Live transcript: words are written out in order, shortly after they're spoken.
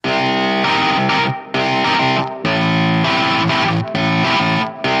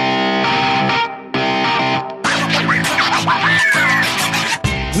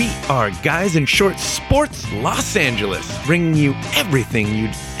Guys in Short Sports Los Angeles, bringing you everything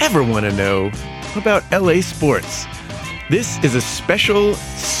you'd ever want to know about LA sports. This is a special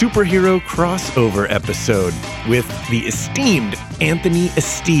superhero crossover episode with the esteemed Anthony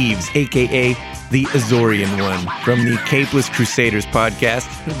Esteves, a.k.a. the Azorian One, from the Capeless Crusaders podcast.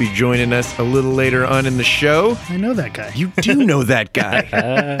 He'll be joining us a little later on in the show. I know that guy. You do know that guy.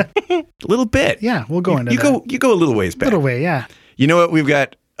 A little bit. Yeah, we'll go into that. You go a little ways back. A little way, yeah. You know what? We've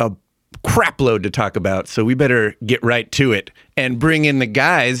got a crap load to talk about, so we better get right to it and bring in the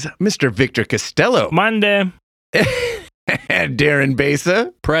guys, Mr. Victor Costello. Monday. Darren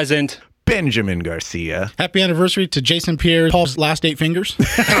Besa. Present. Benjamin Garcia. Happy anniversary to Jason Pierre-Paul's last 8 fingers. That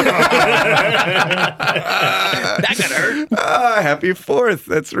got hurt. Happy 4th.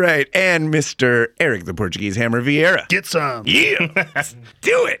 That's right. And Mr. Eric the Portuguese Hammer Vieira. Get some. Yeah. Let's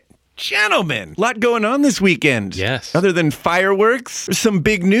do it. Gentlemen, a lot going on this weekend. Yes. Other than fireworks, there's some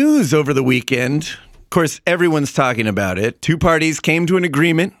big news over the weekend. Of course, everyone's talking about it. 2 parties came to an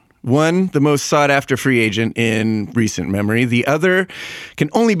agreement. One, the most sought-after free agent in recent memory. The other can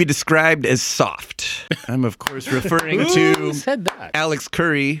only be described as soft. I'm, of course, referring to said that? Alex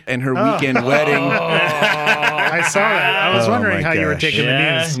Curry and her weekend wedding. I saw that. I was wondering how you were taking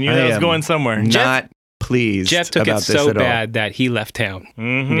the news. Knew that was going somewhere. Not pleased Jeff took about it this so at all. bad that he left town.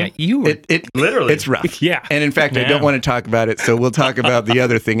 Mm-hmm. Yeah, you were. It Literally. It's rough. Yeah. And in fact, I Yeah. don't want to talk about it, so we'll talk about the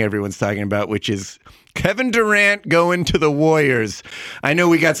other thing everyone's talking about, which is Kevin Durant going to the Warriors. I know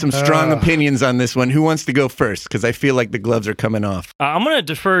we got some strong opinions on this one. Who wants to go first? Because I feel like the gloves are coming off. I'm going to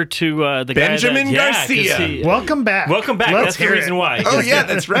defer to the Benjamin guy Garcia. 'cause he- Welcome back. Welcome back. Let's That's the hear reason it. why. Oh, yeah,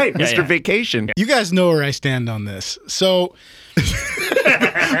 that's right. Yeah, Mr. yeah. Vacation. You guys know where I stand on this. So,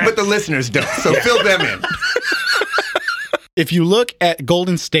 But the listeners don't, so fill them in. if you look at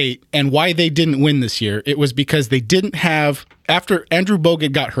Golden State and why they didn't win this year, it was because they didn't have, after Andrew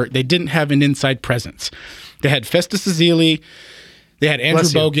Bogut got hurt, they didn't have an inside presence. They had Festus Ezeli, they had Andrew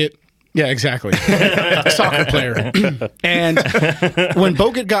Bless you. Bogut. Yeah, exactly. Soccer player. And when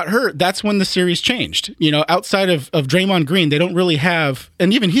Bogut got hurt, that's when the series changed. You know, outside of Draymond Green, they don't really have,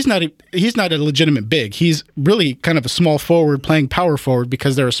 and even he's not a legitimate big. He's really kind of a small forward playing power forward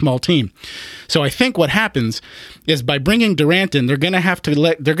because they're a small team. So I think what happens is by bringing Durant in, they're going to have to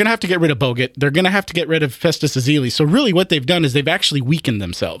get rid of Bogut. They're going to have to get rid of Festus Ezeli. So really what they've done is they've actually weakened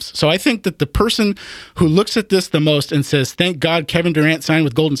themselves. So I think that the person who looks at this the most and says, thank God Kevin Durant signed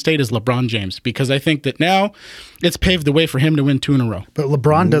with Golden State is LeBron James, because I think that now it's paved the way for him to win 2 in a row. But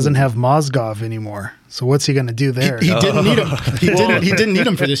LeBron doesn't have Mozgov anymore. So what's he going to do there? He didn't need him. He didn't need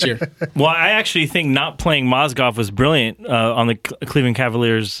him for this year. Well, I actually think not playing Mozgov was brilliant on the Cleveland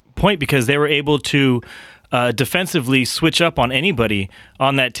Cavaliers' point, because they were able to defensively switch up on anybody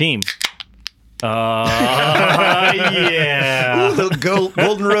on that team. Yeah. Ooh, little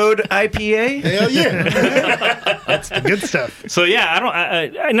Golden Road IPA. Hell yeah. That's the good stuff. So yeah,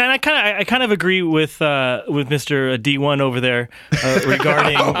 I kind of agree with Mr. D1 over there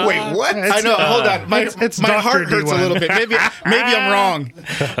regarding. Wait, what? I know. Hold on. My Dr. heart hurts D1. a little bit. Maybe I'm wrong.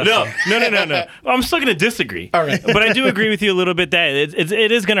 No. I'm still going to disagree. All right. But I do agree with you a little bit that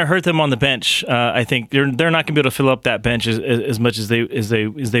it is going to hurt them on the bench. I think they're not going to be able to fill up that bench as much as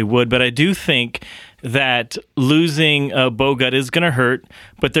they would. But I do think that losing Bogut is going to hurt,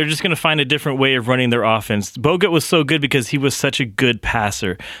 but they're just going to find a different way of running their offense. Bogut was so good because he was such a good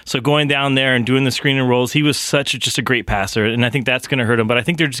passer. So going down there and doing the screen and rolls, he was just a great passer, and I think that's going to hurt him. But I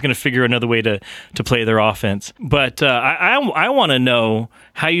think they're just going to figure another way to play their offense. But I want to know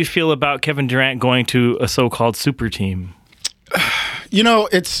how you feel about Kevin Durant going to a so-called super team. You know,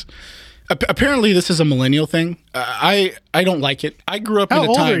 it's apparently this is a millennial thing. I don't like it. I grew up in How a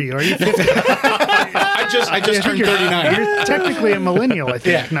old time. are you? Are you 50? I just turned 39. You're technically a millennial, I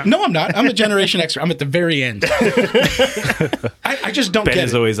think. Yeah. No, I'm not. I'm a Generation Xer. I'm at the very end. I just don't Ben get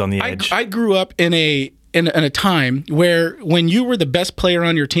is it. always on the edge. I grew up in a time where when you were the best player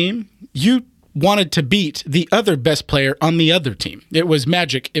on your team, you wanted to beat the other best player on the other team. It was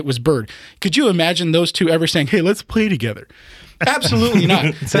Magic. It was Bird. Could you imagine those two ever saying, "Hey, let's play together"? Absolutely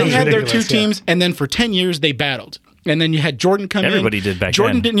not. They had their 2 ridiculous, yeah. teams, and then for 10 years they battled. And then you had Jordan come in. Everybody did back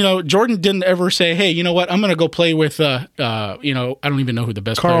Jordan then. didn't. Jordan didn't ever say, "Hey, you know what? I'm going to go play with." I don't even know who the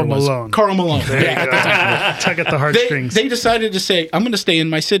best Karl player was. Malone. Karl Malone. There you go. Tug at the heartstrings. They decided to say, "I'm going to stay in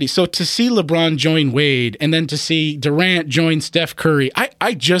my city." So to see LeBron join Wade, and then to see Durant join Steph Curry,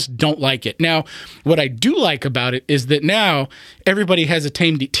 I just don't like it. Now, what I do like about it is that now everybody has a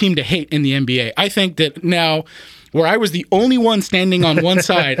team to hate in the NBA. I think that now where I was the only one standing on one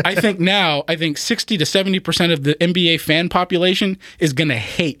side, I think 60 to 70% of the NBA fan population is going to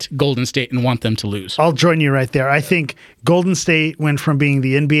hate Golden State and want them to lose. I'll join you right there. I think Golden State went from being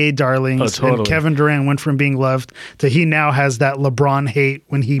the NBA darlings, and Kevin Durant went from being loved to he now has that LeBron hate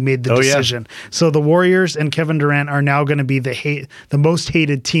when he made the decision. Yeah. So the Warriors and Kevin Durant are now going to be the most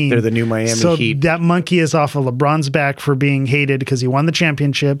hated team. They're the new Miami Heat. So that monkey is off of LeBron's back for being hated because he won the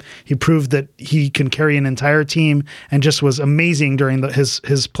championship. He proved that he can carry an entire team and just was amazing during his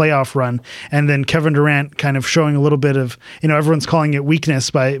playoff run. And then Kevin Durant kind of showing a little bit of, everyone's calling it weakness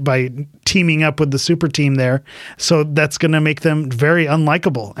by teaming up with the super team there. So that's going to make them very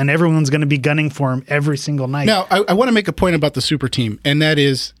unlikable, and everyone's going to be gunning for him every single night. Now, I want to make a point about the super team, and that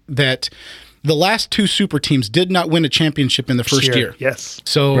is that the last two super teams did not win a championship in the first year. Yes.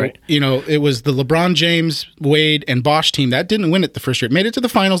 So, it was the LeBron James, Wade, and Bosh team. That didn't win it the first year. It made it to the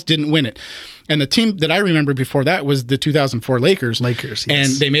finals, didn't win it. And the team that I remember before that was the 2004 Lakers. Yes.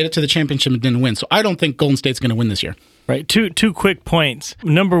 And they made it to the championship and didn't win. So I don't think Golden State's going to win this year. Right. Two quick points.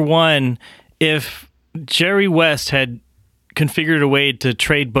 Number one, if Jerry West had configured a way to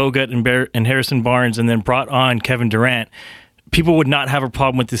trade Bogut and Harrison Barnes and then brought on Kevin Durant, people would not have a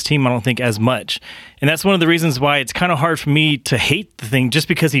problem with this team, I don't think, as much. And that's one of the reasons why it's kind of hard for me to hate the thing just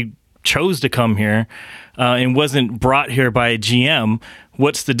because he chose to come here and wasn't brought here by a GM.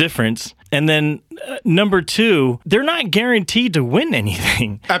 What's the difference? And then number two, they're not guaranteed to win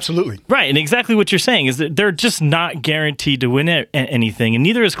anything. Absolutely. Right. And exactly what you're saying is that they're just not guaranteed to win anything. And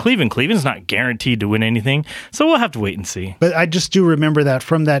neither is Cleveland. Cleveland's not guaranteed to win anything. So we'll have to wait and see. But I just do remember that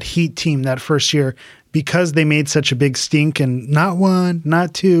from that Heat team that first year, because they made such a big stink and not one,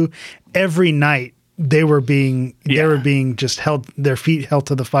 not two, every night they were being just held, their feet held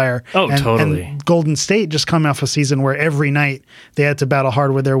to the fire. Oh, totally. And Golden State just come off a season where every night they had to battle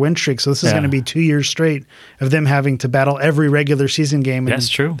hard with their win streak. So this is going to be 2 years straight of them having to battle every regular season game. And that's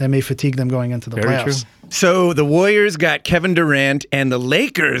true. That may fatigue them going into the playoffs. True. So the Warriors got Kevin Durant and the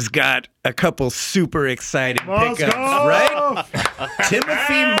Lakers got a couple super exciting pickups, right?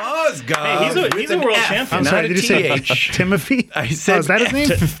 Timothy Mozgov. Hey, he's a world champion. I'm sorry, did you say Timothy? I said, is that his name?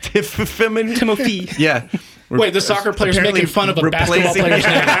 Timothy. Yeah. Wait, the soccer player's making fun of a basketball player's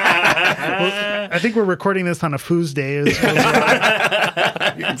name. I think we're recording this on a Foos Day.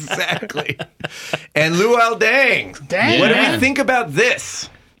 Exactly. And Luol Deng. What do we think about this?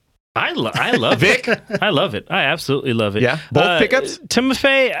 I love it. I love it. I absolutely love it. Yeah, both pickups.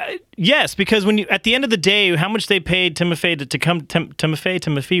 Timofey, yes, because when you at the end of the day, how much they paid Timofey to come,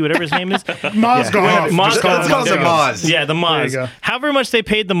 Timothy, whatever his name is, Mozgov. Let's call him Moz. Yeah, the Moz. However much they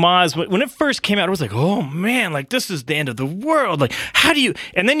paid the Moz when it first came out, it was like, oh man, like this is the end of the world. Like, how do you?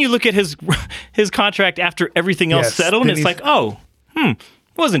 And then you look at his contract after everything else settled, and it's like,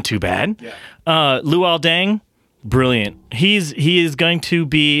 wasn't too bad. Yeah. Luol Deng. Brilliant. He is going to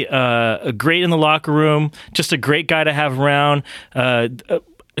be great in the locker room, just a great guy to have around. I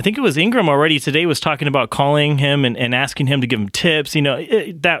think it was Ingram already today was talking about calling him and asking him to give him tips.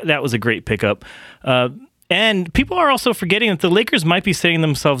 That was a great pickup. And people are also forgetting that the Lakers might be setting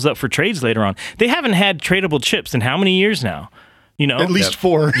themselves up for trades later on. They haven't had tradable chips in how many years now? At least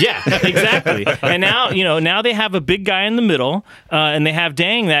 4. Yeah, exactly. And now they have a big guy in the middle, and they have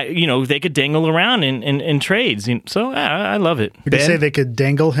Deng that they could dangle around in trades. So I love it. Did you say they could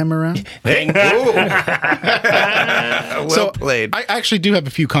dangle him around? Well played. I actually do have a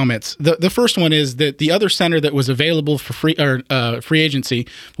few comments. The first one is that the other center that was available for free agency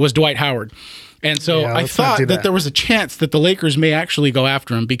was Dwight Howard. And so I thought that there was a chance that the Lakers may actually go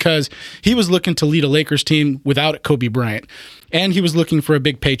after him because he was looking to lead a Lakers team without Kobe Bryant. And he was looking for a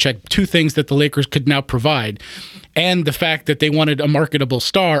big paycheck, 2 things that the Lakers could now provide. And the fact that they wanted a marketable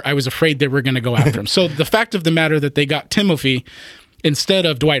star, I was afraid they were going to go after him. So the fact of the matter that they got Timothy instead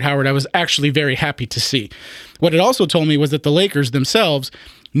of Dwight Howard, I was actually very happy to see. What it also told me was that the Lakers themselves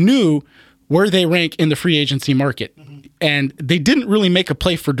knew where they rank in the free agency market. And they didn't really make a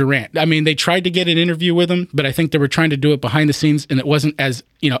play for Durant. I mean, they tried to get an interview with him, but I think they were trying to do it behind the scenes, and it wasn't as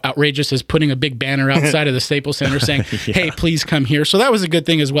outrageous as putting a big banner outside of the Staples Center saying, hey, please come here. So that was a good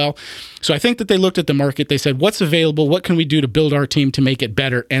thing as well. So I think that they looked at the market. They said, what's available? What can we do to build our team to make it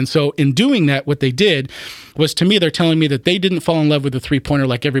better? And so in doing that, what they did was, to me, they're telling me that they didn't fall in love with the three-pointer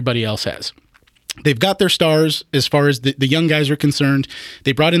like everybody else has. They've got their stars as far as the young guys are concerned.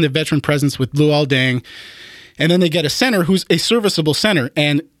 They brought in the veteran presence with Luol Deng. And then they get a center who's a serviceable center.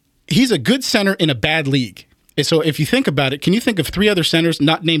 And he's a good center in a bad league. And so if you think about it, can you think of 3 other centers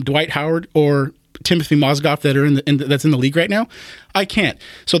not named Dwight Howard or Timothy Mozgov that are that's in the league right now? I can't.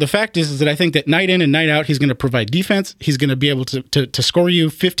 So the fact is that I think that night in and night out, he's going to provide defense. He's going to be able to score you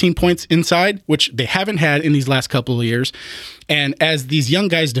 15 points inside, which they haven't had in these last couple of years. And as these young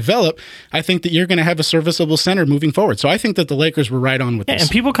guys develop, I think that you're going to have a serviceable center moving forward. So I think that the Lakers were right on with this.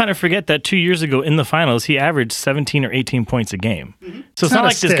 And people kind of forget that 2 years ago in the finals, he averaged 17 or 18 points a game. Mm-hmm. So it's not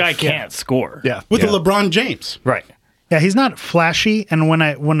like this guy can't score. Yeah. With LeBron James. Right. Yeah, he's not flashy. And when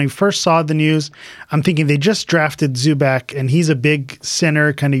I first saw the news, I'm thinking they just drafted Zubac, and he's a big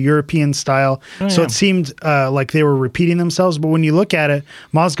center, kind of European style. Oh, so it seemed like they were repeating themselves. But when you look at it,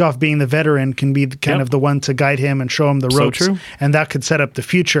 Mozgov being the veteran can be kind of the one to guide him and show him the ropes. So true. And that could set up the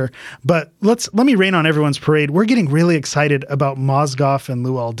future. But let me rain on everyone's parade. We're getting really excited about Mozgov and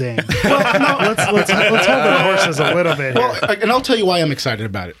Luol Deng. Well, no, let's hold our horses a little bit here. Well, and I'll tell you why I'm excited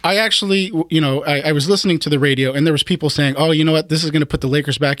about it. I actually, I was listening to the radio, and there was people saying, "Oh, you know what? This is going to put the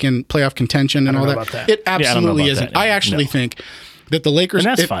Lakers back in playoff contention and all that." It absolutely isn't. I actually think that the Lakers.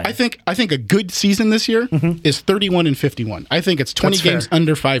 And that's fine. I think a good season this year is 31-51. I think it's 20 games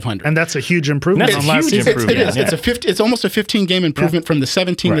under 500, and that's a huge improvement That's on last huge season. improvement. It is. It's almost a 15-game improvement from the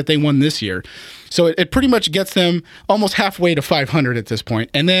 17 that they won this year. So it pretty much gets them almost halfway to 500 at this point.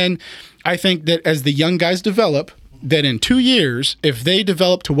 And then I think that as the young guys develop, that in 2 years, if they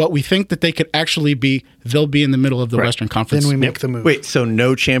develop to what we think that they could actually be, they'll be in the middle of the Western Conference. Then we make the move. Wait, so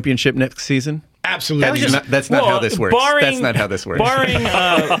no championship next season? Absolutely. That's not how this works. That's not how this works.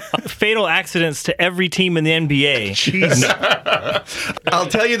 Barring fatal accidents to every team in the NBA. Jeez. I'll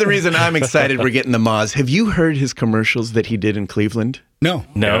tell you the reason I'm excited we're getting the Moz. Have you heard his commercials that he did in Cleveland?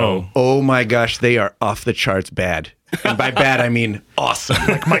 No. Oh my gosh, they are off the charts bad. And by bad, I mean awesome.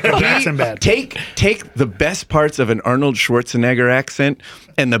 Like Michael Jackson bad. Take the best parts of an Arnold Schwarzenegger accent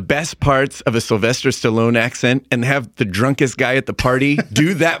and the best parts of a Sylvester Stallone accent and have the drunkest guy at the party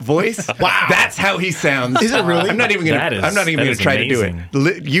do that voice. Wow. That's how he sounds. Is it really? I'm not even going to try amazing. to do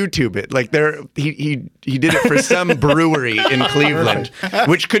it. YouTube it. Like he did it for some brewery in Cleveland,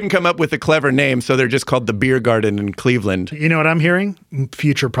 which couldn't come up with a clever name, so they're just called the Beer Garden in Cleveland. You know what I'm hearing?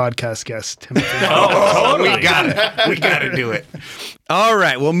 Future podcast guest Timothy. Totally. We got to do it. All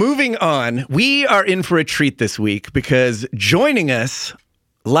right. Well, moving on. We are in for a treat this week because joining us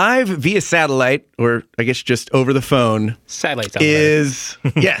live via satellite, or I guess just over the phone, satellite is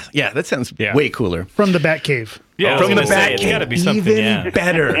that sounds way cooler. From the Batcave. Yeah, From the back, it's got to be something. even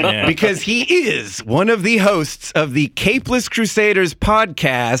better, because he is one of the hosts of the Capeless Crusaders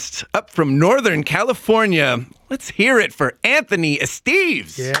podcast up from Northern California. Let's hear it for Anthony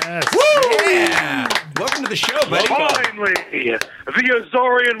Esteves. Yes. Woo! Yeah. Welcome to the show, buddy. Finally, the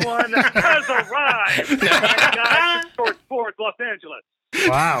Azorian one has arrived. Guys, Sports, Los Angeles.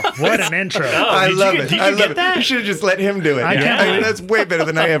 Wow, what an intro. I love it. Did I you love get it. that? You should have just let him do it. I can't I mean, that's way better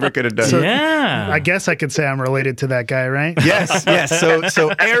than I ever could have done. So- Yeah. I guess I could say I'm related to that guy, right? Yes.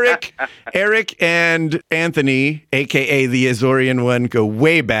 So Eric and Anthony, aka the Azorian one, go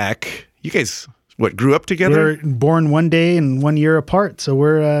way back. You guys, grew up together? We're born one day and 1 year apart, so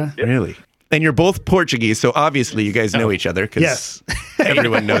we're Really? And you're both Portuguese, so obviously you guys know each other because yes.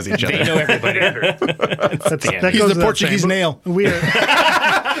 everyone knows each other. They know everybody. That He's goes the without Portuguese saying, nail. but We are.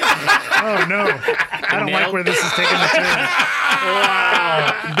 Oh no! I don't like where this is taking the turn.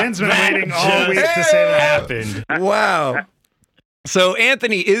 Wow! Ben's been waiting all week to say that. happened. Wow. So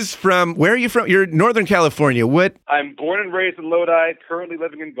Anthony is from, where are you from? You're Northern California. What? I'm born and raised in Lodi, currently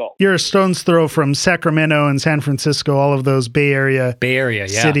living in Gulf. You're a stone's throw from Sacramento and San Francisco, all of those Bay Area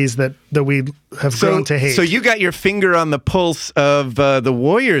cities that we have grown to hate. So you got your finger on the pulse of the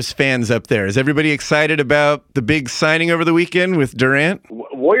Warriors fans up there. Is everybody excited about the big signing over the weekend with Durant?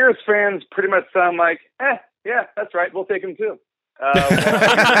 Warriors fans pretty much sound like, yeah, that's right, we'll take him too. Hey,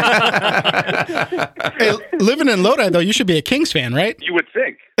 living in Lodi, though, you should be a Kings fan, right? You would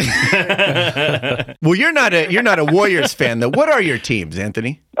think. Well, you're not a Warriors fan, though. What are your teams,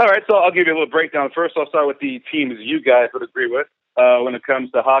 Anthony? All right, so I'll give you a little breakdown. First, I'll start with the teams you guys would agree with. When it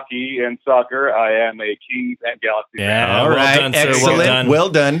comes to hockey and soccer, I am a Kings and Galaxy fan. Yeah, All well right, done, sir. excellent. Well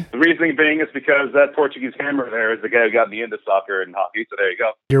done. The reasoning being is because that Portuguese hammer there is the guy who got me into soccer and hockey, so there you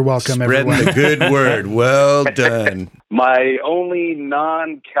go. You're welcome, Spreading everyone. the good word. Well done. My only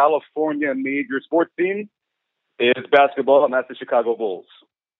non-California major sports team is basketball, and that's the Chicago Bulls.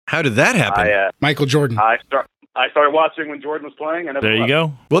 How did that happen? Michael Jordan. I started watching when Jordan was playing, and There you go.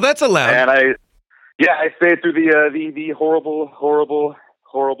 go. Well, that's allowed. And I stayed through the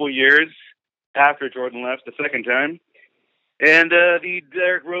horrible years after Jordan left the second time, and the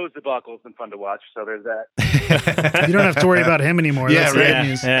Derrick Rose debacle has been fun to watch. So there's that. You don't have to worry about him anymore. Yeah, That's the right. good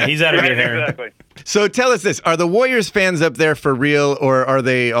news. Yeah, he's out of Right, your hair. exactly. So tell us this: are the Warriors fans up there for real, or are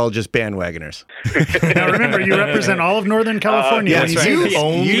they all just bandwagoners? Now remember, you represent all of Northern California. Yes, when you right. say this.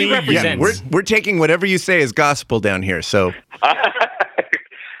 Only Yeah, represents. we're taking whatever you say as gospel down here. So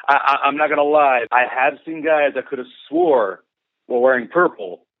I'm not gonna lie. I have seen guys I could have swore were wearing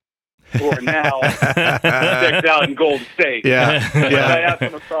purple, who are now decked out in Golden State. yeah, But yeah. I have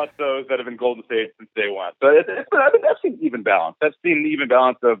come across those that have been Golden State since day one. So I've seen even balance. I've seen even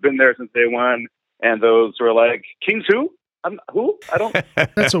balance of been there since day one, and those who are like, Kings who? Who? I don't.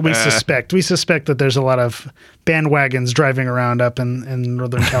 That's what we suspect. We suspect that there's a lot of bandwagons driving around up in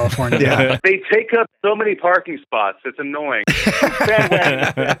Northern California. Yeah. They take up so many parking spots. It's annoying.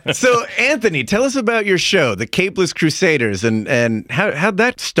 So Anthony, tell us about your show, the Capeless Crusaders, and how'd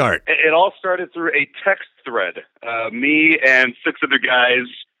that start? It all started through a text thread. Me and 6 other guys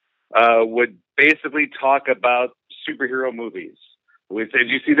would basically talk about superhero movies. We'd say, "Did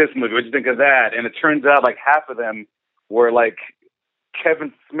you see this movie? What'd you think of that?" And it turns out like half of them were like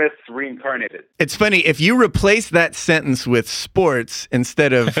Kevin Smith's reincarnated. It's funny, if you replace that sentence with sports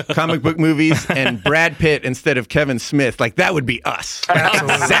instead of comic book movies and Brad Pitt instead of Kevin Smith, like that would be us.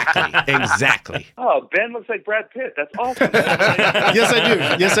 Exactly. Oh, Ben looks like Brad Pitt. That's awesome. Yes, I do.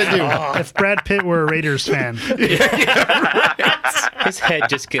 Yes, I do. If Brad Pitt were a Raiders fan, His head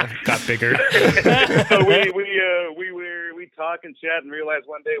just got bigger. So we talk and chat and realized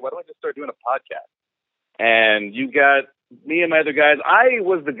one day, why don't I just start doing a podcast? And you got me and my other guys. I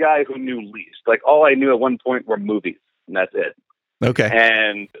was the guy who knew least. Like all I knew at one point were movies, and that's it. Okay.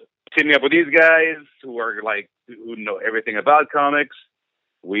 And teaming up with these guys who know everything about comics,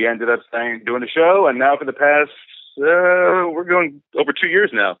 we ended up doing a show, and now for the past we're going over 2 years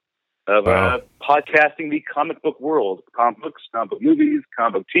now of podcasting the comic book world, comic books, comic book movies,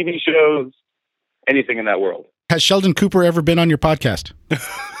 comic book TV shows, anything in that world. Has Sheldon Cooper ever been on your podcast?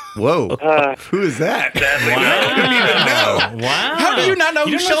 Whoa. Who is that? Wow. How do you not know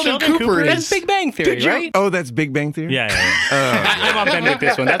who don't know Sheldon Cooper That's is? Big Bang Theory, right? Oh, that's Big Bang Theory? Yeah. I'm on Ben with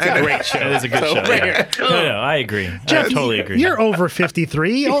this one. That's a great show. That is a good show. Yeah. No, I agree. I totally agree. you're over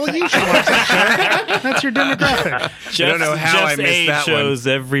 53. Oh, you should watch that show. That's your demographic. Jeff's, I don't know how I Jeff's missed age that one. shows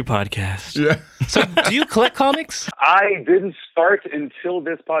every podcast. Yeah. So, do you collect comics? I didn't start until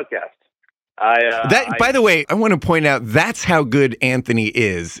this podcast. By the way, I want to point out that's how good Anthony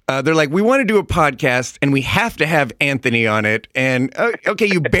is. They're like, we want to do a podcast and we have to have Anthony on it. And okay,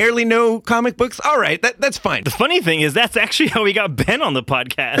 you barely know comic books. All right, that's fine. The funny thing is, that's actually how we got Ben on the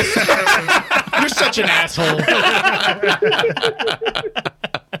podcast. You're such an asshole.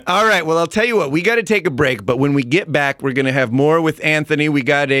 All right, well, I'll tell you what, we got to take a break. But when we get back, we're going to have more with Anthony. We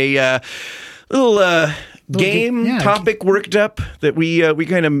got a little game topic worked up that we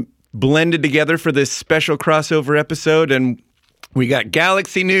kind of blended together for this special crossover episode, and we got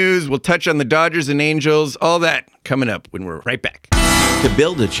Galaxy news. We'll touch on the Dodgers and Angels, all that coming up when we're right back. To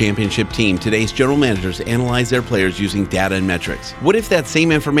build a championship team, today's general managers analyze their players using data and metrics. What if that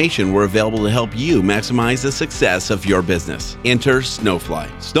same information were available to help you maximize the success of your business? Enter Snowfly.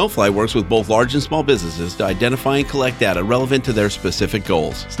 Snowfly works with both large and small businesses to identify and collect data relevant to their specific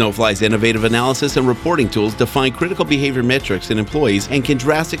goals. Snowfly's innovative analysis and reporting tools define critical behavior metrics in employees and can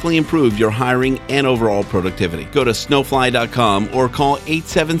drastically improve your hiring and overall productivity. Go to snowfly.com or call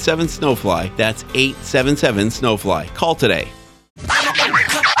 877-SNOWFLY. That's 877-SNOWFLY. Call today.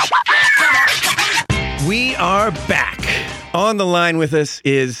 We are back. On the line with us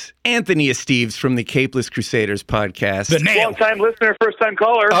is Anthony Esteves from the Capeless Crusaders podcast. Long-time listener, first-time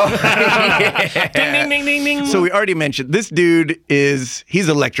caller. Ding, ding, ding, ding, ding. So we already mentioned this dude he's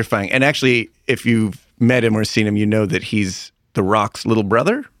electrifying. And actually, if you've met him or seen him, you know that he's The Rock's little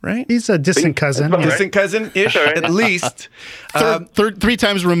brother, right? He's a distant cousin. Right. Distant cousin-ish, at least. Three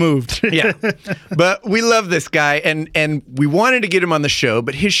times removed. Yeah. But we love this guy, and we wanted to get him on the show,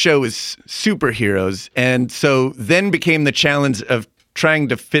 but his show is superheroes. And so then became the challenge of trying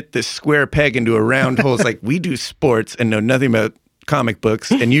to fit this square peg into a round hole. It's like, we do sports and know nothing about comic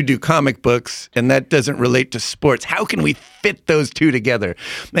books, and you do comic books, and that doesn't relate to sports. How can we fit those two together?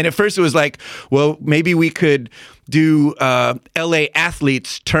 And at first it was like, well, maybe we could do LA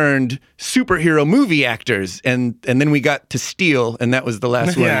athletes turned superhero movie actors, and then we got to Steel, and that was the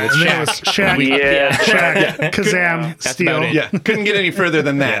last one. Yeah, with and then Shaq. it was Shaq, Yeah. Shaq, Kazam, That's Steel. about it. Yeah, couldn't get any further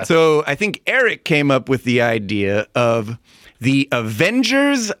than that. So I think Eric came up with the idea of the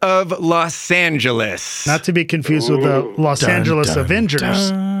Avengers of Los Angeles. Not to be confused with the Los Angeles Avengers.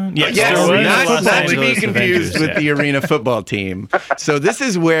 Yes, Yes, there was not, Los not to Angeles be confused Avengers, with yeah. the arena football team. So this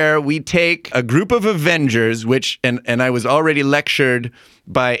is where we take a group of Avengers, which, and I was already lectured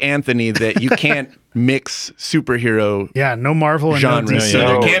by Anthony that you can't mix superhero Yeah, no Marvel and genres. no So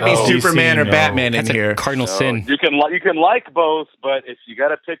DC. there can't be No. Superman or No. Batman in That's a here. cardinal sin. You can like both, but if you got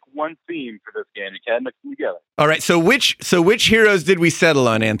to pick one theme for this game, you can't mix them together. All right. So which heroes did we settle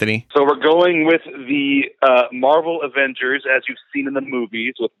on, Anthony? So we're going with the Marvel Avengers, as you've seen in the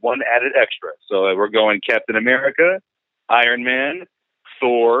movies, with one added extra. So we're going Captain America, Iron Man,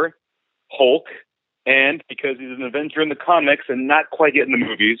 Thor, Hulk, and because he's an Avenger in the comics and not quite yet in the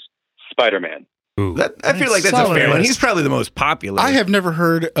movies, Spider-Man. I feel like that's a Solid fair one. list. He's probably the most popular. I have never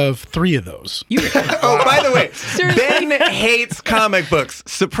heard of 3 of those. Oh, by the way, Ben hates comic books.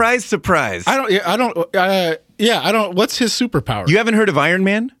 Surprise, surprise. I don't. What's his superpower? You haven't heard of Iron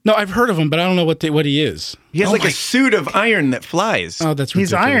Man? No, I've heard of him, but I don't know what he is. He has a suit of iron that flies. Oh, that's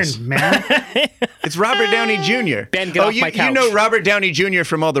He's ridiculous. Iron Man. It's Robert Downey Jr. Ben, get off my You couch. know Robert Downey Jr.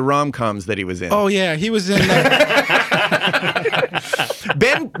 from all the rom-coms that he was in. Oh yeah, he was in.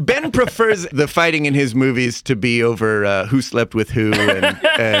 Ben prefers the fighting in his movies to be over who slept with who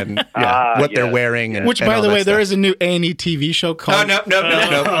and what they're yes, wearing. And, Which, and by all the that way, there stuff. is a new A&E TV show called. No. Cut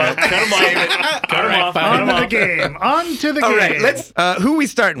him off. Cut him off. On to the game. On to the All game. right, let's. Who are we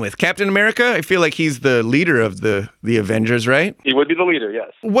starting with? Captain America. I feel like he's the leader of the Avengers, right? He would be the leader,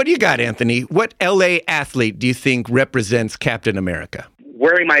 yes. What do you got, Anthony? What LA athlete do you think represents Captain America?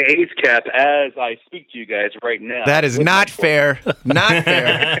 Wearing my A's cap as I speak to you guys right now. That is not fair. Not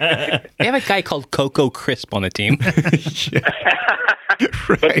fair. They have a guy called Coco Crisp on the team. But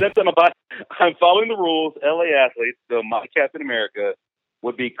Right. since I'm following the rules, LA athletes, so my Captain America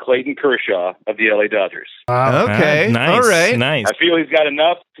would be Clayton Kershaw of the LA Dodgers. Wow. Okay. Nice. All right. Nice. I feel he's got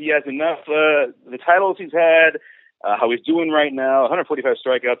enough. He has enough. The titles he's had, how he's doing right now, 145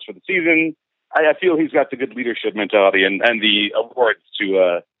 strikeouts for the season. I feel he's got the good leadership mentality and the awards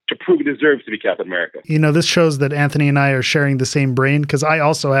to prove he deserves to be Captain America. You know, this shows that Anthony and I are sharing the same brain because I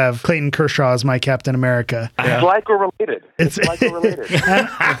also have Clayton Kershaw as my Captain America. It's like we're related. It's Like we're related.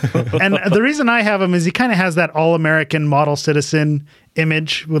 and the reason I have him is he kind of has that all-American model citizen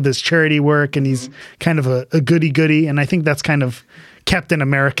image with his charity work, and he's kind of a goody-goody, and I think that's kind of Captain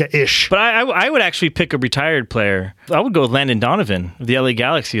America-ish. But I would actually pick a retired player. I would go with Landon Donovan of the LA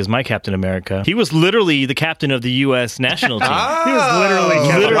Galaxy as my Captain America. He was literally the captain of the U.S. national team. He was literally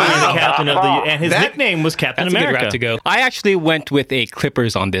Captain The captain of the, and his nickname was Captain That's a good America. route to go. I actually went with a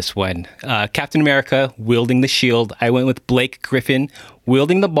Clippers on this one. Captain America wielding the shield. I went with Blake Griffin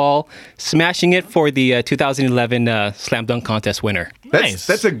wielding the ball, smashing it for the 2011 Slam Dunk Contest winner.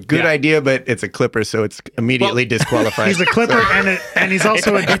 That's a good idea, but it's a Clipper, so it's immediately disqualified. He's a Clipper, and he's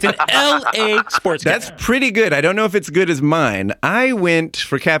also It's an LA sports guy. That's pretty good. I don't know if it's good as mine. I went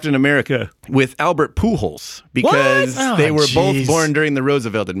for Captain America with Albert Pujols because What? they Oh, were both jeez. born during the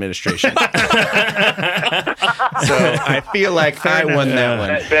Roosevelt administration. So I feel like I won that one.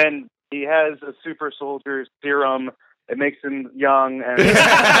 Ben, he has a super soldier serum. It makes him young. And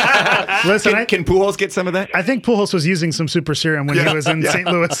Listen, Can Pujols get some of that? I think Pujols was using some super serum when he was in St.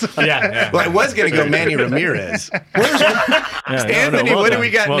 Louis. Yeah. Well, I was going to go Manny Ramirez. Anthony, what do we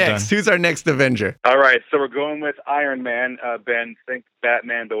got next? Who's our next Avenger? all right, so we're going with Iron Man. Ben, think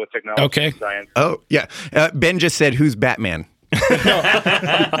Batman, but with technology Okay. and science. Oh, yeah. Ben just said, who's Batman?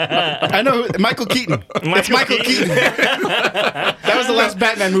 I know Michael Keaton. It's Michael Keaton. That was the last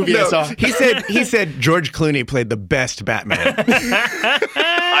Batman movie I saw. He said George Clooney played the best Batman.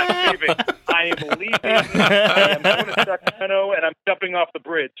 I'm leaving. I am leaving. I am going to Sacramento, and I'm jumping off the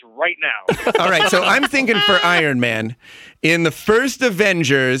bridge right now. All right, so I'm thinking for Iron Man. In the first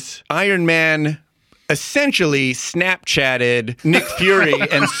Avengers, Iron Man essentially Snapchatted Nick Fury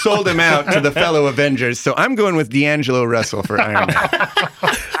and sold him out to the fellow Avengers. So I'm going with D'Angelo Russell for Iron Man.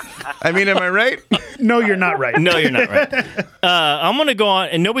 I mean, am I right? No, you're not right. No, you're not right. I'm going to go on,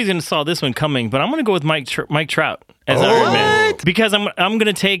 and nobody's going to saw this one coming, but I'm going to go with Mike Trout as Iron Man. Because I'm going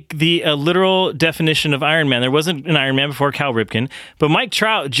to take the literal definition of Iron Man. There wasn't an Iron Man before Cal Ripken, but Mike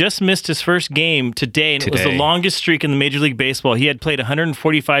Trout just missed his first game today, and it was the longest streak in the Major League Baseball. He had played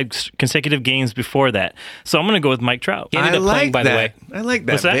 145 consecutive games before that. So I'm going to go with Mike Trout. He ended up playing, by the way. I like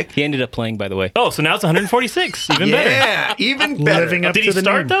that, What's that? Vic. He ended up playing, by the way. Oh, so now it's 146. Even better. Yeah, even better. Living up Did to he the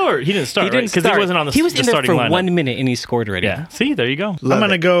start name. though, or he didn't start? He didn't because start. he wasn't on the He was the in there starting for lineup. 1 minute and he scored already. Yeah. See, there you go. I'm going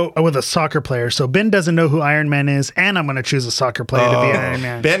to go with a soccer player. So Ben doesn't know who Iron Man is, and I'm going to choose a soccer player to be Iron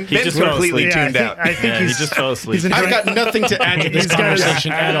Man. Ben's just fell completely asleep. tuned out. I think He he's just fell asleep. He's enjoying, I've got nothing to add to this he's got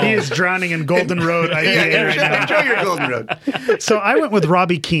conversation at all. he is drowning in Golden Road. IPA right now. Enjoy your Golden Road. So I went with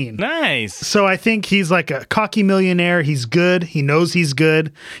Robbie Keane. Nice. So I think he's like a cocky millionaire. He's good. He knows he's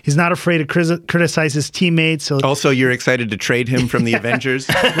good. He's not afraid to criticize his teammates. So Also, you're excited to trade him from the Avengers?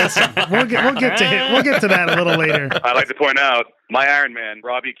 we'll get to that a little later. I'd like to point out My Iron Man,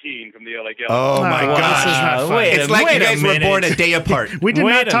 Robbie Keane from the LA Galaxy. Oh my Wow. gosh. This is not fun. It's like you guys were minute. born a day apart. We did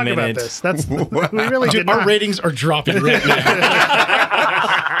Wait not a talk about minute. this. That's we really did Our not. ratings are dropping right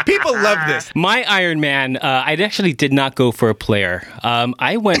now. People love this. My Iron Man, I actually did not go for a player.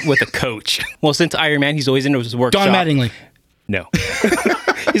 I went with a coach. Well, since Iron Man, he's always in his workshop. Don Mattingly. No.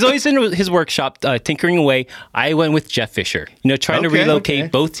 He's always in his workshop tinkering away. I went with Jeff Fisher, trying to Okay,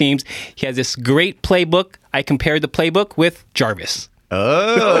 relocate both teams. He has this great playbook. I compared the playbook with Jarvis.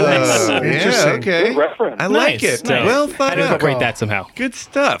 Oh, yeah, Interesting. okay. Good reference. I like Nice. it. Nice. Well I thought had to out. incorporate that somehow. Good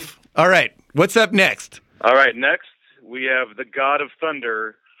stuff. All right. What's up next? All right, next we have the God of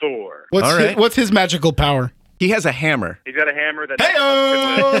Thunder, Thor. All right. What's his magical power? He has a hammer. He's got a hammer that.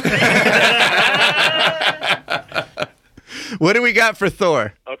 What do we got for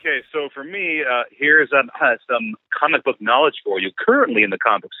Thor? Okay, so for me, here's some comic book knowledge for you. Currently in the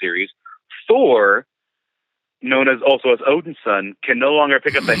comic book series, Thor, known as also as Odin's son, can no longer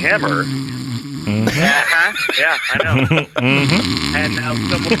pick up the hammer. Yeah, I know. And now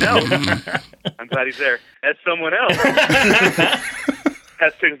someone else, I'm glad he's there, as someone else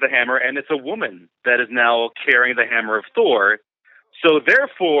has picked up the hammer, and it's a woman that is now carrying the hammer of Thor. So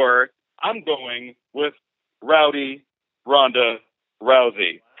therefore, I'm going with Rowdy Ronda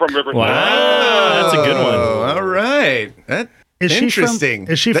Rousey from Riverside. Wow, that's a good one. Oh, all right. That Is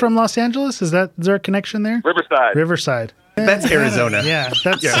interesting. She from Los Angeles? Is there a connection there? Riverside. Riverside. That's Arizona. Yeah,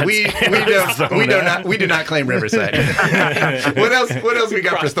 that's Yeah, we do not claim Riverside. What else we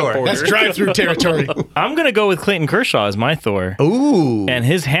got for Thor? That's drive-through territory. I'm going to go with Clayton Kershaw as my Thor. Ooh. And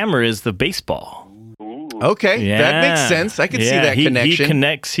his hammer is the baseball. Okay, Yeah. that makes sense. I can see that connection. He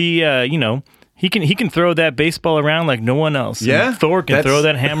connects. He can throw that baseball around like no one else. And Yeah, Thor can that's- throw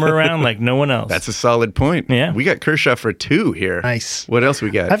that hammer around like no one else. That's a solid point. Yeah. We got Kershaw for 2 here. Nice. What else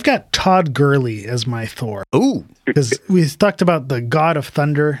we got? I've got Todd Gurley as my Thor Ooh. because we talked about the God of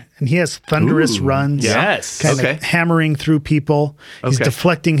Thunder, and he has thunderous runs. Yes. kind Okay. of hammering through people. He's Okay.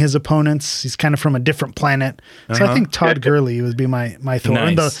 deflecting his opponents. He's kind of from a different planet. So I think Todd Gurley would be my Thor.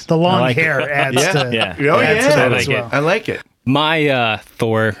 And Nice. the I long like hair it. adds Yeah. to Yeah. Oh, adds yeah. to that I as like well. I like it. My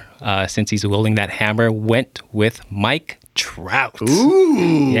Thor, since he's wielding that hammer, went with Mike Trout.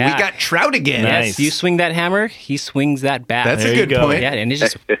 Ooh. Yeah. We got Trout again. Nice. Yes, you swing that hammer, he swings that bat. That's There a you good go. point. Yeah, and it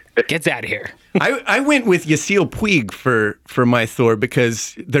just gets out of here. I went with Yasiel Puig for my Thor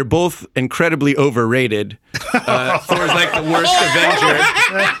because they're both incredibly overrated. Thor's like the worst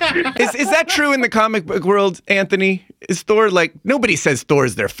Avenger. Is that true in the comic book world, Anthony? Is Thor like, nobody says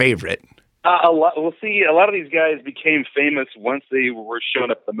Thor's their favorite? We'll see. A lot of these guys became famous once they were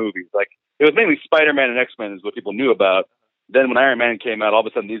shown up in the movies. Like, it was mainly Spider-Man and X-Men is what people knew about. Then when Iron Man came out, all of a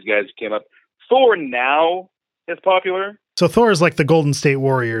sudden these guys came up. Thor now is popular. So Thor is like the Golden State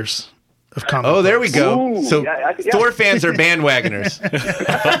Warriors of comic Oh, there we books. go. Ooh, So yeah. Thor fans are bandwagoners.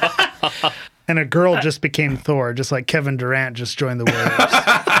 And a girl just became Thor, just like Kevin Durant just joined the Warriors.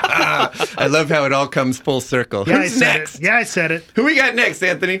 I love how it all comes full circle. Yeah, Who's I said next? it. Yeah, I said it. Who we got next,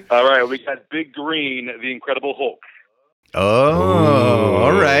 Anthony? All right, we got Big Green, the Incredible Hulk. Oh,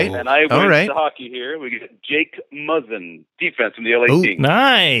 all right. And I All went right. to hockey here. We get Jake Muzzin, defense from the LA Ooh, team.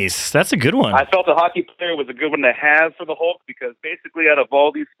 Nice. That's a good one. I felt a hockey player was a good one to have for the Hulk because basically out of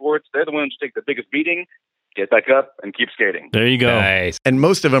all these sports, they're the ones who take the biggest beating, get back up, and keep skating. There you go. Nice. And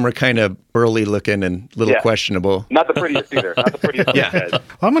most of them are kind of burly looking and a little Yeah. questionable. Not the prettiest either. Not the prettiest. Yeah. guys. Well,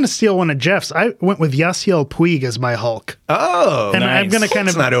 I'm going to steal one of Jeff's. I went with Yasiel Puig as my Hulk. Oh, And I'm nice. going to kind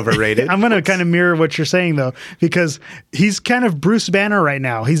it's of not overrated. I'm going to kind of mirror what you're saying though, because he's kind of Bruce Banner right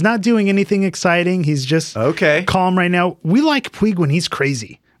now. He's not doing anything exciting. He's just Okay. calm right now. We like Puig when he's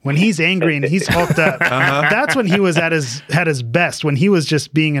crazy. When he's angry and he's hulked up, that's when he was at his best. When he was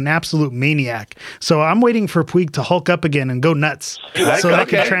just being an absolute maniac. So I'm waiting for Puig to hulk up again and go nuts, so that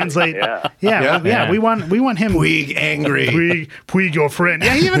can Okay. translate. Yeah. Yeah. We want him. Puig angry. Puig, your friend.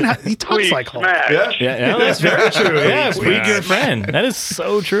 Yeah, he talks like Hulk. Smash. Yeah, that's very true. Yeah, Puig, your friend. That is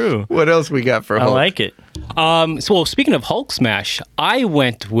so true. What else we got for I Hulk? like it. So speaking of Hulk smash, I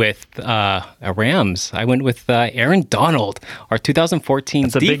went with Rams. I went with Aaron Donald, our 2014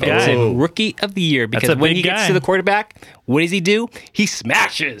 That's a big defensive guy. rookie of the year. Because a when big he gets guy. to the quarterback, what does he do? He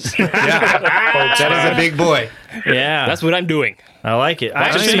smashes. That is a big boy. Yeah, That's what I'm doing. I like it.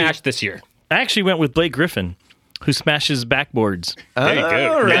 I just smashed this year. I actually went with Blake Griffin, who smashes backboards. There you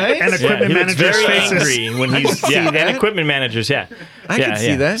go. All right. And equipment he looks managers' very faces. angry when he's that. and equipment managers. Yeah, I can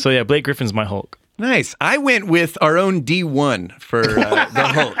see that. So yeah, Blake Griffin's my Hulk. Nice. I went with our own D1 for the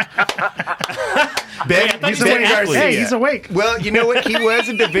Hulk. Ben, he's Ben awake. Garcia. Hey, he's awake. Well, you know what? He was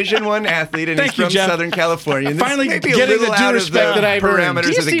a Division I athlete, and Thank he's you, from Jeff. Southern California. And this Finally may be a getting little the due out of respect the that I've earned. parameters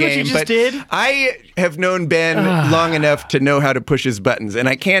Do you of the see what game, you just but did? I have known Ben long enough to know how to push his buttons, and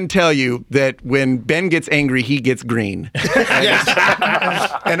I can tell you that when Ben gets angry, he gets green.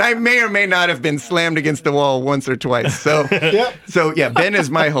 And I may or may not have been slammed against the wall once or twice. So, Ben is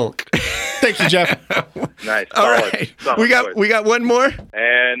my Hulk. Thank you, Jeff. Nice. All Solid. right, Solid. we got one more.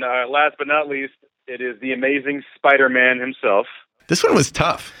 And last but not least, it is the amazing Spider-Man himself. This one was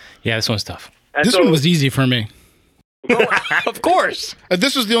tough. Yeah, this one's tough. And This so- one was easy for me. Of course.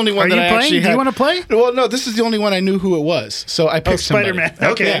 This was the only one Are that you I playing? actually Do had. you want to play? Well, no, this is the only one I knew who it was. So I picked Spider-Man.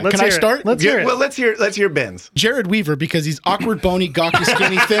 somebody. Okay, Yeah. let's Can I hear it. start? Let's hear it. Well, let's hear Ben's. Jared Weaver, because he's awkward, bony, gawky,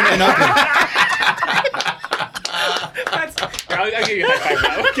 skinny, thin, and ugly. I'll give you a high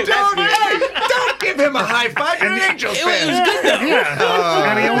five now. Okay, that's me. Don't give him a high five. You're an Angels fan. Yeah. Oh,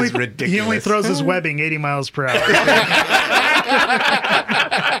 and that was he only ridiculous. throws his webbing 80 miles per hour.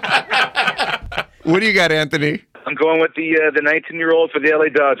 What do you got, Anthony? I'm going with the 19-year-old for the LA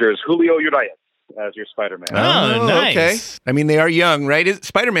Dodgers, Julio Urias, as your Spider-Man. Oh, nice. Okay. I mean, they are young, right?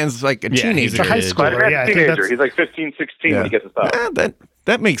 Spider-Man's like a Yeah, teenager. he's It's a high schooler. Spider-Man's Yeah, a I think teenager. that's He's like 15, 16 when he gets his stuff.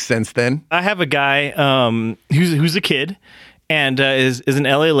 That makes sense then. I have a guy who's a kid and is an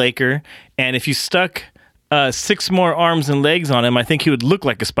LA Laker, and if you stuck 6 more arms and legs on him, I think he would look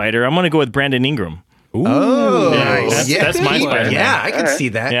like a spider. I'm going to go with Brandon Ingram. Oh, Nice. That's my Spider-Man. Yeah, I can see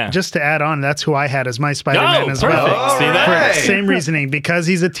that. Yeah. just to add on, that's who I had as my Spider-Man as well. perfect. See that? For Right. same reasoning, because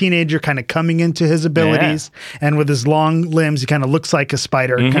he's a teenager, kind of coming into his abilities, and with his long limbs, he kind of looks like a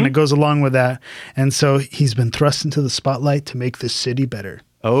spider. Kind of goes along with that, and so he's been thrust into the spotlight to make this city better.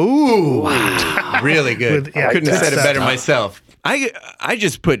 Oh, really good. With- yeah, I couldn't have good said it stuff. better myself. I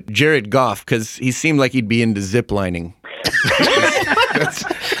just put Jared Goff because he seemed like he'd be into zip lining.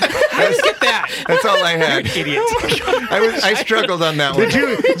 That's all I had. Idiot. I struggled on that one.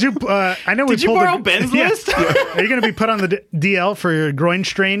 Did you? I know we Did you pulled borrow Ben's list? Are you going to be put on the DL for your groin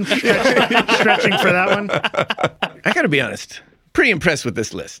strain stretching for that one? I got to be honest. Pretty impressed with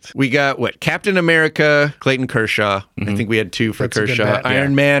this list. We got Captain America, Clayton Kershaw. I think we had 2 for That's a good Kershaw. bet.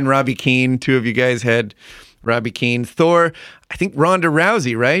 Iron Man, Robbie Keane. 2 of you guys had Robbie Keane. Thor, I think Ronda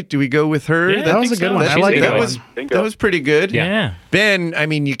Rousey, right? Do we go with her? Yeah, That was a good one. I She's like a that good one. one. That was pretty good. Yeah. Ben, I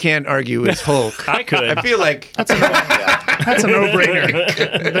mean, you can't argue with Hulk. I could. I feel like That's a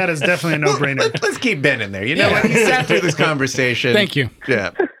no-brainer. That is definitely a no-brainer. let's keep Ben in there. You know what? He sat through this conversation. Thank you.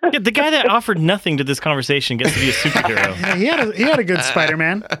 Yeah. Yeah, the guy that offered nothing to this conversation gets to be a superhero. Yeah, he had a good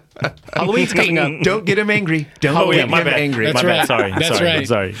Spider-Man. Halloween's coming up. Don't get him angry. Don't Oh, yeah, get my him bad. angry. That's My right. bad. Sorry. That's sorry. right.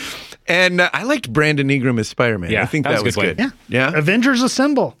 Sorry. And I liked Brandon Ingram as Spider-Man. Yeah, I think that that was was a good good. one. Yeah. Avengers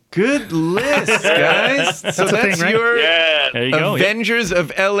Assemble. Good list, guys. So a thing, that's right? your Yeah. There you go. Yep. Avengers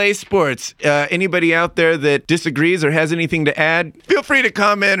of LA Sports. Anybody out there that disagrees or has anything to add, feel free to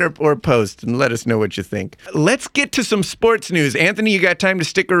comment or post and let us know what you think. Let's get to some sports news. Anthony, you got time to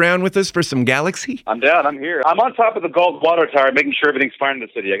stick around with us for some Galaxy? I'm down. I'm here. I'm on top of the Gulf water tower, making sure everything's fine in the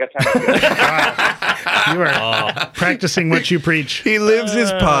city. I got time. You are practicing what you preach. He lives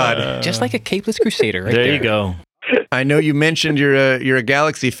his pod. Just like a capeless crusader right there. There you go. I know you mentioned you're a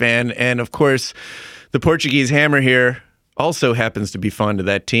Galaxy fan, and of course, the Portuguese Hammer here also happens to be fond of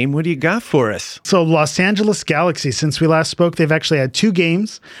that team. What do you got for us? So Los Angeles Galaxy, since we last spoke, they've actually had 2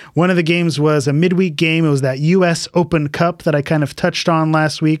 games. One of the games was a midweek game. It was that U.S. Open Cup that I kind of touched on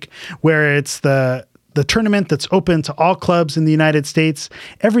last week, where it's the tournament that's open to all clubs in the United States.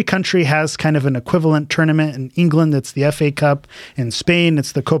 Every country has kind of an equivalent tournament. In England, it's the FA Cup. In Spain,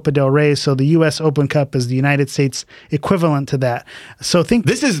 it's the Copa del Rey. So the U.S. Open Cup is the United States equivalent to that. So think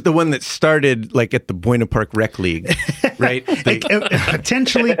This is the one that started like at the Buena Park Rec League, right? it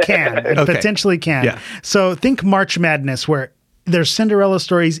potentially can. It Okay. potentially can. Yeah. So think March Madness, where there's Cinderella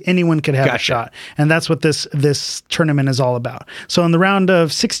stories, anyone could have a Gotcha. shot. And that's what this tournament is all about. So in the round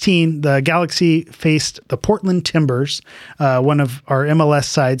of 16, the Galaxy faced the Portland Timbers, one of our MLS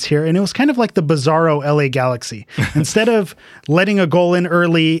sides here. And it was kind of like the bizarro LA Galaxy. Instead of letting a goal in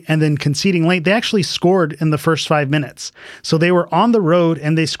early and then conceding late, they actually scored in the first 5 minutes. So they were on the road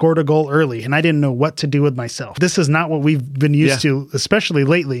and they scored a goal early. And I didn't know what to do with myself. This is not what we've been used to, especially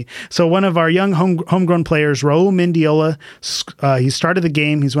lately. So one of our young homegrown players, Raul Mendiola, He started the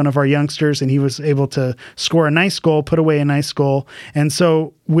game. He's one of our youngsters, and he was able to score a nice goal, put away a nice goal. And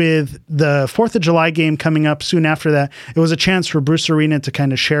so with the 4th of July game coming up soon after that, it was a chance for Bruce Arena to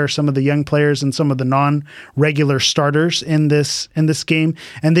kind of share some of the young players and some of the non-regular starters in this game.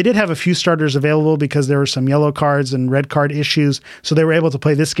 And they did have a few starters available because there were some yellow cards and red card issues. So they were able to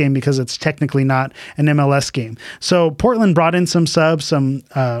play this game because it's technically not an MLS game. So Portland brought in some subs, some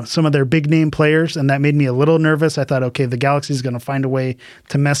of their big name players, and that made me a little nervous. I thought, okay, the Galaxy is going to find a way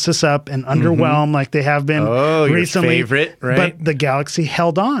to mess this up and underwhelm like they have been recently. Your favorite, right? But the Galaxy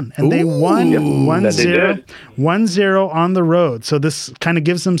held on, and they won 1-0 on the road. So this kind of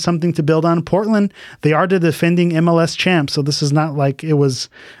gives them something to build on. Portland, they are the defending MLS champs, so this is not like it was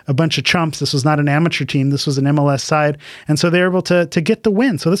a bunch of chumps. This was not an amateur team. This was an MLS side, and so they were able to get the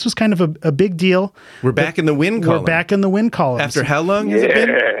win. So this was kind of a big deal. We're back in the win column. We're back in the win column. After how long has it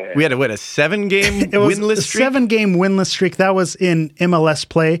been? We had a 7-game winless streak? 7-game winless streak. That was in MLS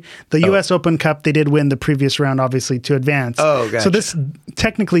play. The U.S. Open Cup, they did win the previous round, obviously, to advance. Oh, gotcha. So this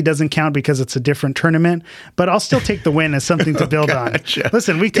technically doesn't count because it's a different tournament, but I'll still take the win as something to build on.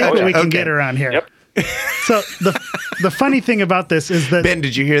 Listen, we take what we can get around here. Yep. So the funny thing about this is that Ben,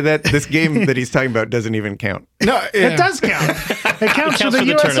 did you hear that? This game that he's talking about doesn't even count. No, it does count. It counts for the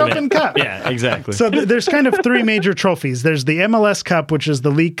U.S. tournament. Open Cup. Yeah, exactly. So there's kind of 3 major trophies. There's the MLS Cup, which is the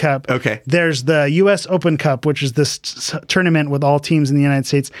League Cup. Okay. There's the U.S. Open Cup, which is this tournament with all teams in the United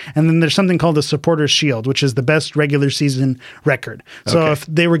States. And then there's something called the Supporters Shield, which is the best regular season record. So if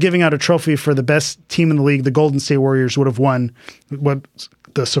they were giving out a trophy for the best team in the league, the Golden State Warriors would have won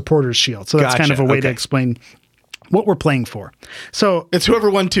the Supporters Shield. So that's kind of a way to explain what we're playing for. So it's whoever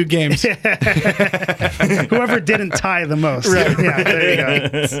won 2 games. whoever didn't tie the most. Right. Yeah, there you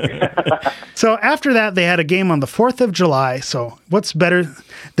go. So after that, they had a game on the 4th of July. So what's better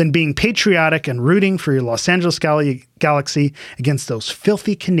than being patriotic and rooting for your Los Angeles Galaxy against those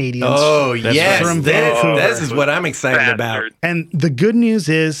filthy Canadians? Oh, yes. From Vancouver. This is what I'm excited about. And the good news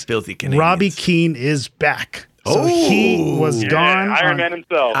is Filthy Canadians. Robbie Keane is back. So he was gone. Iron Man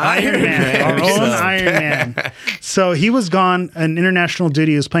himself. Iron Man, our own Iron Man. So he was gone on international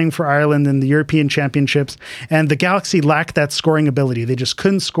duty. He was playing for Ireland in the European Championships, and the Galaxy lacked that scoring ability. They just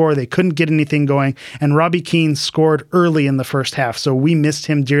couldn't score. They couldn't get anything going, and Robbie Keane scored early in the first half. So we missed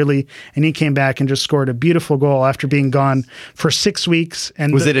him dearly, and he came back and just scored a beautiful goal after being gone for 6 weeks.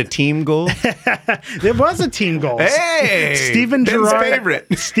 And Was it a team goal? It was a team goal. Hey! Steven Ben's Gerrard. favorite.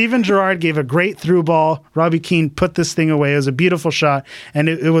 Steven Gerrard gave a great through ball. Robbie Keane put this thing away. It was a beautiful shot, and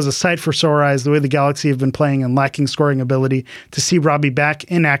it was a sight for sore eyes, the way the Galaxy have been playing and lacking scoring ability, to see Robbie back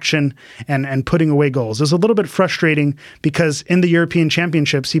in action and putting away goals. It was a little bit frustrating because in the European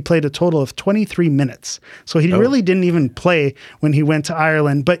Championships, he played a total of 23 minutes. So he really didn't even play when he went to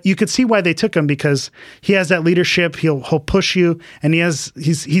Ireland, but you could see why they took him, because he has that leadership. He'll push you, and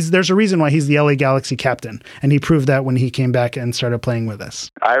there's a reason why he's the LA Galaxy captain, and he proved that when he came back and started playing with us.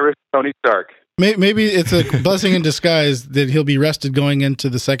 Irish Tony Stark. Maybe it's a blessing in disguise that he'll be rested going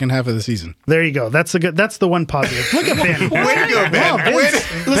into the second half of the season. There you go. That's the one positive. Look at Ben. Way to go, Ben.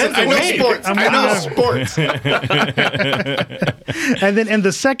 Listen, I know sports. I know sports. And then in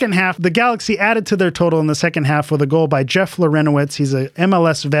the second half, the Galaxy added to their total in the second half with a goal by Jeff Larentowicz. He's a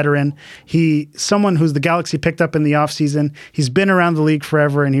MLS veteran. Someone who's the Galaxy picked up in the offseason. He's been around the league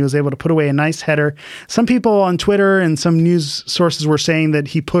forever, and he was able to put away a nice header. Some people on Twitter and some news sources were saying that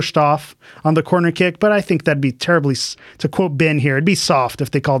he pushed off on the corner kick, but I think that'd be terribly, to quote Ben here, it'd be soft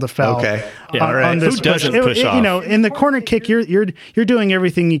if they called a foul. Okay. Yeah, on, right. on this Who doesn't push off? You know, in the corner kick, you're doing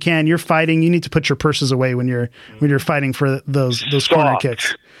everything you can. You're fighting. You need to put your purses away when you're fighting for those corner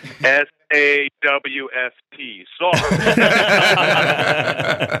kicks. SAWFT. Soft.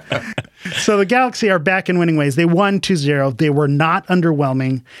 So the Galaxy are back in winning ways. They won 2-0. They were not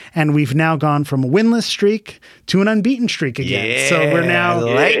underwhelming, and we've now gone from a winless streak to an unbeaten streak again. Yeah, so we're now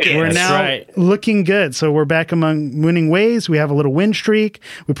I like it. we're That's now right. looking good. So we're back among winning ways. We have a little win streak.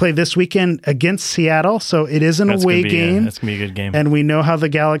 We play this weekend against Seattle, so it is an away game. That's gonna be a good game. And we know how the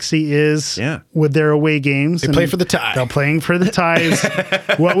Galaxy is with their away games. They play for the tie. They're playing for the ties.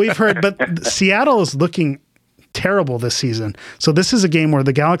 What we've heard, but Seattle is looking terrible this season. So this is a game where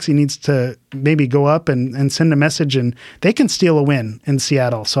the Galaxy needs to maybe go up and send a message, and they can steal a win in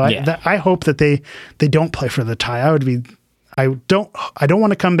Seattle. So I hope that they don't play for the tie. I don't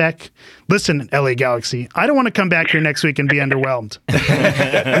want to come back. Listen, LA Galaxy, I don't want to come back here next week and be underwhelmed.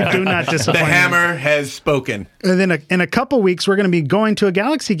 You do not disappoint. The hammer has spoken. And then in a couple weeks, we're going to be going to a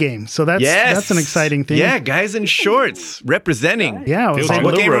Galaxy game. So that's an exciting thing. Yeah, guys in shorts representing. Yeah.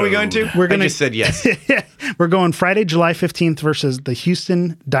 What game are we going to? I just said yes. We're going Friday, July 15th versus the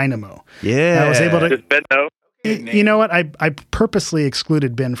Houston Dynamo. Yeah. I was able to. Does Ben know? You know what? I purposely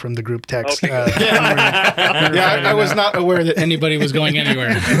excluded Ben from the group text. Yeah, I was not aware that anybody was going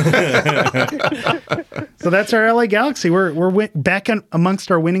anywhere. So that's our LA Galaxy. We're back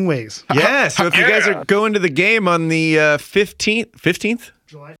amongst our winning ways. Yeah, so if you guys are going to the game on the 15th?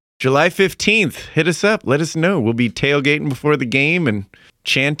 July 15th, hit us up. Let us know. We'll be tailgating before the game and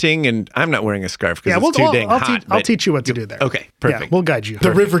chanting, and I'm not wearing a scarf because it's too dang hot. I'll teach you what to do there. Okay, perfect. Yeah, we'll guide you.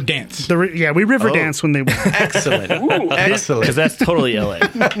 The river dance. We river dance when they win. Excellent. Excellent. Because that's totally LA.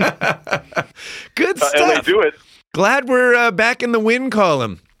 Good stuff. LA, do it. Glad we're back in the win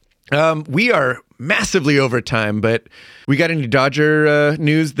column. We are massively over time, but we got any Dodger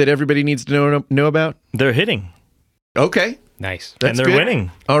news that everybody needs to know about? They're hitting. Okay. Nice. That's and they're good.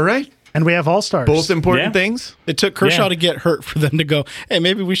 winning. All right. And we have all-stars. Both important Yeah. things. It took Kershaw to get hurt for them to go, hey,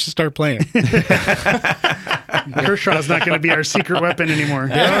 maybe we should start playing. Kershaw's not going to be our secret weapon anymore. All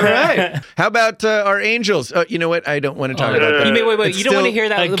right. How about our Angels? You know what? I don't want to talk about that. Wait. It's You don't want to still- hear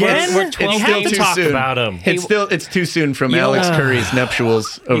that Again? We're 12 You have games. to talk soon. about them. It's too soon from Alex Curry's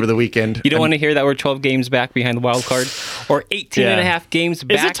nuptials over the weekend. You don't want to hear that we're 12 games back behind the wild card, or 18 and a half games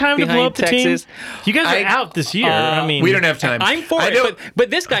back Is it time to behind blow up the Texas. team? You guys are out this year. I mean, We don't have time. I'm for I it, don't- but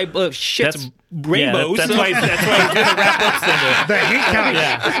this guy shits rainbows. Yeah, that's why he's going to wrap up Sunday. The hate couch.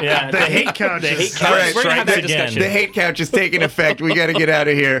 Yeah, The hate couch. The hate is- couch. All right, We're gonna have that strikes again. discussion. The hate couch is taking effect. We got to get out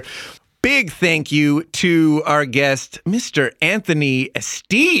of here. Big thank you to our guest, Mr. Anthony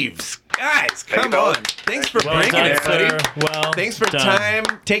Esteves. Guys, come on. Thanks for Well bringing done, it, buddy. sir. Well Thanks for done.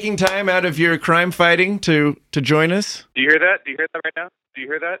 taking time out of your crime fighting to join us. Do you hear that? Do you hear that right now? Do you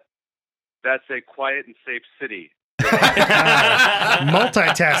hear that? That's a quiet and safe city.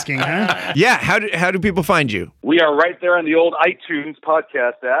 Multitasking, huh? Yeah, how do people find you? We are right there on the old iTunes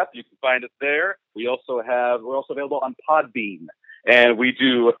podcast app. You can find us there. We're also available on Podbean, and we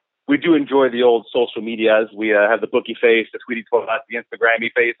do enjoy the old social medias. We have the bookie face, the Tweety twat, the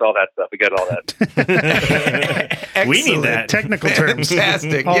Instagrammy face, all that stuff. We got all that. We need that. Technical terms.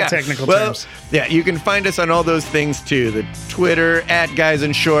 Fantastic. All yeah. technical well, terms. Yeah, you can find us on all those things too. The Twitter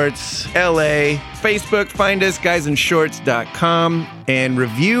 @GuysInShorts LA, Facebook, find us guysinshorts.com, and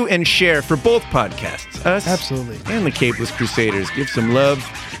review and share for both podcasts. Us Absolutely. and the Capeless Crusaders. Give some love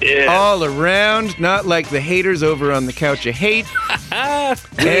Yeah. all around, not like the haters over on the couch of hate.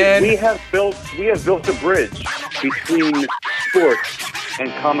 And We have built a bridge between sports and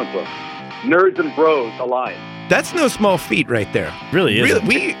comic books. Nerds and bros alike. that's no small feat right there. Really is.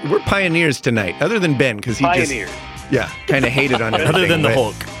 We're pioneers tonight, other than Ben, because he Pioneers. just kind of hated on everything. Other than the but-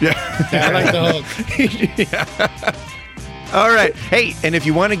 Hulk. Yeah, I like the hook. All right. Hey, and if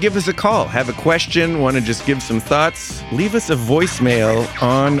you want to give us a call, have a question, want to just give some thoughts, leave us a voicemail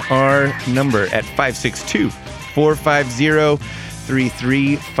on our number at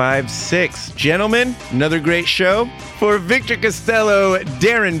 562-450-3356. Gentlemen, another great show. For Victor Costello,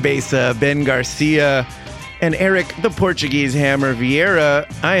 Darren Besa, Ben Garcia, and Eric the Portuguese Hammer Vieira,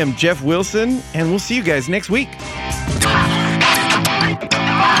 I am Jeff Wilson, and we'll see you guys next week.